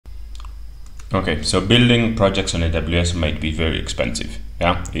Okay, so building projects on AWS might be very expensive.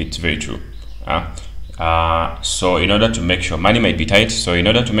 Yeah, it's very true. So in order to make sure, money might be tight. So in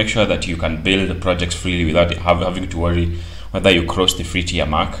order to make sure that you can build projects freely without having to worry whether you cross the free tier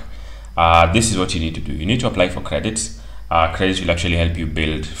mark, this is what you need to do. You need to apply for credits. Credits will actually help you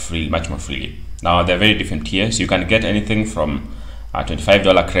build much more freely. Now, there are very different tiers. You can get anything from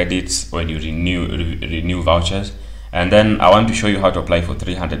 $25 credits when you renew vouchers. And then I want to show you how to apply for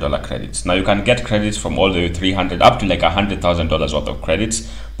 $300 credits. Now you can get credits from all the way 300 up to like $100,000 worth of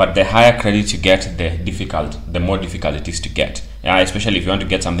credits, but the higher credits you get, the more difficult it is to get. Yeah, especially if you want to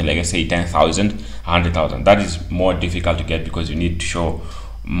get something like, let's say 10,000, 100,000. That is more difficult to get because you need to show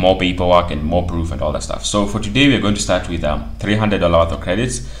more paperwork and more proof and all that stuff. So for today, we're going to start with $300 worth of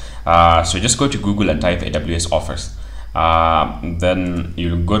credits. So just go to Google and type AWS offers. Then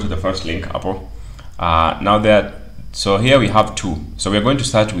you'll go to the first link, Apple. So here we have two. So we're going to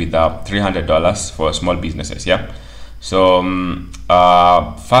start with $300 for small businesses. Yeah. So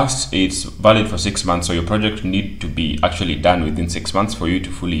first, it's valid for 6 months. So your project need to be actually done within 6 months for you to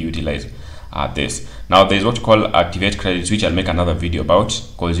fully utilize this. Now there's what you call activate credits, which I'll make another video about,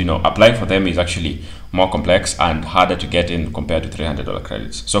 because applying for them is actually more complex and harder to get in compared to $300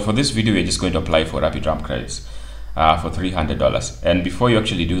 credits. So for this video, we're just going to apply for rapid ramp credits for $300. And before you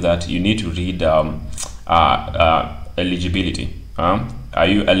actually do that, you need to read eligibility. Are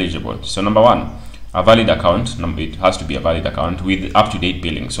you eligible? So number one, a valid account. It has to be a valid account with up-to-date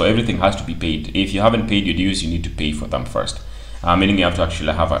billing. So everything has to be paid. If you haven't paid your dues, you need to pay for them first. Meaning you have to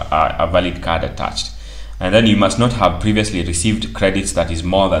actually have a valid card attached. And then you must not have previously received credits that is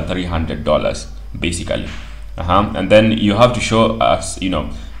more than $300, basically. And then you have to show us, you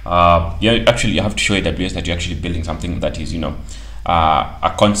have to show AWS that you're actually building something that is,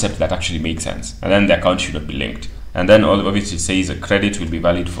 a concept that actually makes sense. And then the account should not be linked. And then obviously it says a credit will be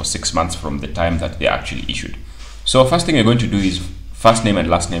valid for 6 months from the time that they actually issued. So first thing you're going to do is first name and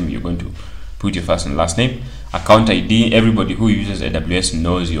last name. You're going to put your first and last name. Account ID. Everybody who uses AWS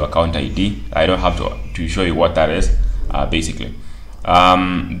knows your account ID. I don't have to show you what that is, basically.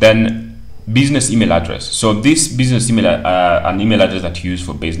 Then business email address. So this business email, an email address that you use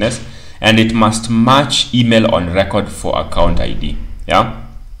for business, and it must match email on record for account ID. Yeah.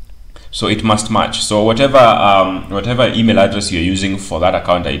 So it must match. So whatever email address you're using for that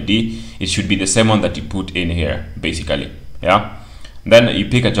account ID, it should be the same one that you put in here, basically. Yeah. Then you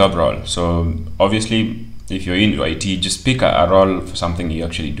pick a job role. So obviously, if you're in IT, just pick a role for something you're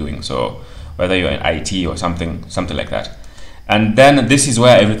actually doing. So whether you're in IT or something like that. And then this is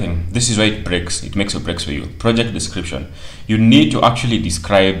where it breaks. It makes or breaks for you. Project description. You need to actually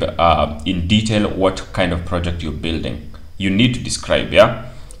describe in detail what kind of project you're building. You need to describe, yeah.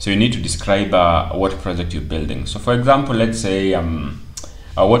 So you need to describe what project you're building. So for example, let's say,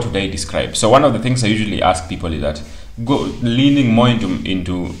 what would I describe? So one of the things I usually ask people is that leaning more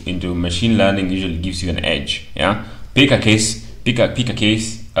into machine learning usually gives you an edge. Yeah, pick a case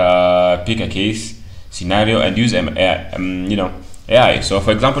scenario and use AI. So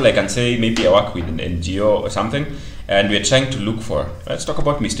for example, I can say maybe I work with an NGO or something, and we're trying to look for. Let's talk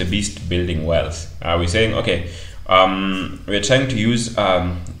about Mr. Beast building wells. We're saying, okay. We're trying to use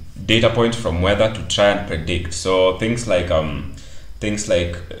data points from weather to try and predict. So things like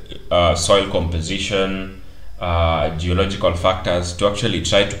soil composition, geological factors, to actually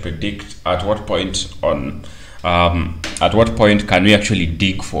try to predict at what point can we actually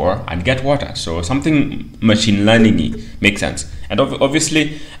dig for and get water. So something machine learning makes sense. And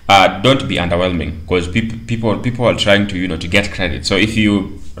obviously, don't be underwhelming, because people are trying to to get credit. So if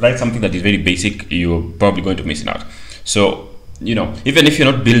you write something that is very basic, you're probably going to miss it out. So even if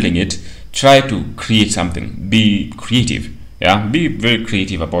you're not building it, try to create something. Be creative. Yeah, be very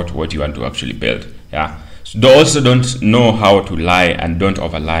creative about what you want to actually build. Yeah. So also don't know how to lie, and don't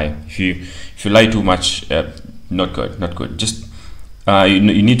over lie. If you lie too much, not good. Just you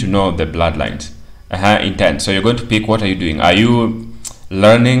need to know the bloodlines. Intent. So you're going to pick, what are you doing? Are you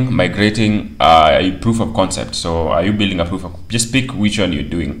learning, migrating, proof of concept? So are you building a proof of, just pick which one you're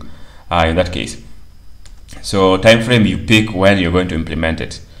doing in that case. So time frame, you pick when you're going to implement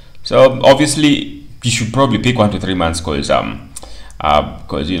it. So obviously you should probably pick 1 to 3 months, because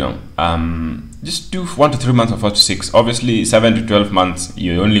just do 1 to 3 months or 4 to 6. Obviously 7 to 12 months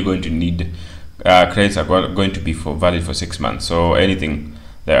you're only going to need credits are going to be valid for 6 months. So anything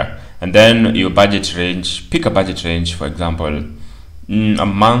there. And then your budget range, pick a budget range. For example, a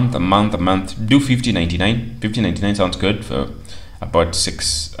month. Do 50.99. 50.99 sounds good for about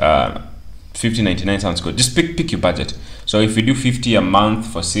 6. 50.99 sounds good. Just pick your budget. So if you do 50 a month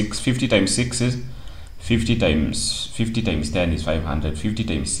for 50 times 6 is 50 times 10 is 500. 50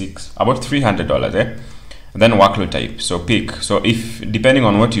 times 6, about $300, eh? Then workload type, so pick. So if depending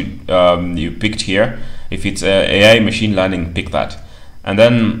on what you picked here, if it's AI machine learning, pick that. And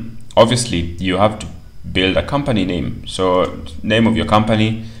then obviously you have to build a company name. So name of your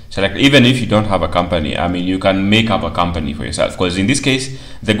company, select. Even if you don't have a company, I mean, you can make up a company for yourself, because in this case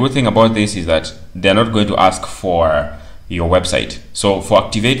the good thing about this is that they're not going to ask for your website. So for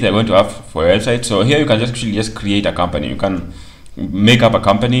Activate, they're going to ask for your website. So here you can just create a company. You can make up a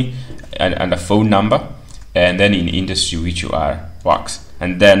company and a phone number, and then in industry which you are works,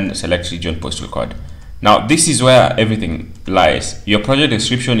 and then select region, postal code. Now this is where everything lies. Your project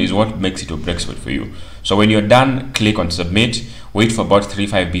description is what makes it or breaks it for you. So when you're done, click on submit, wait for about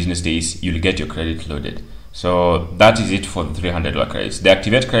 3-5 business days, you'll get your credit loaded. So that is it for the $300 credits. The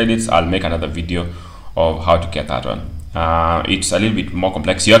Activate credits, I'll make another video of how to get that one. It's a little bit more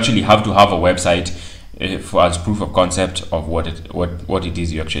complex. You actually have to have a website as proof of concept of what it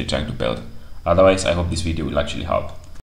is you're actually trying to build. Otherwise, I hope this video will actually help.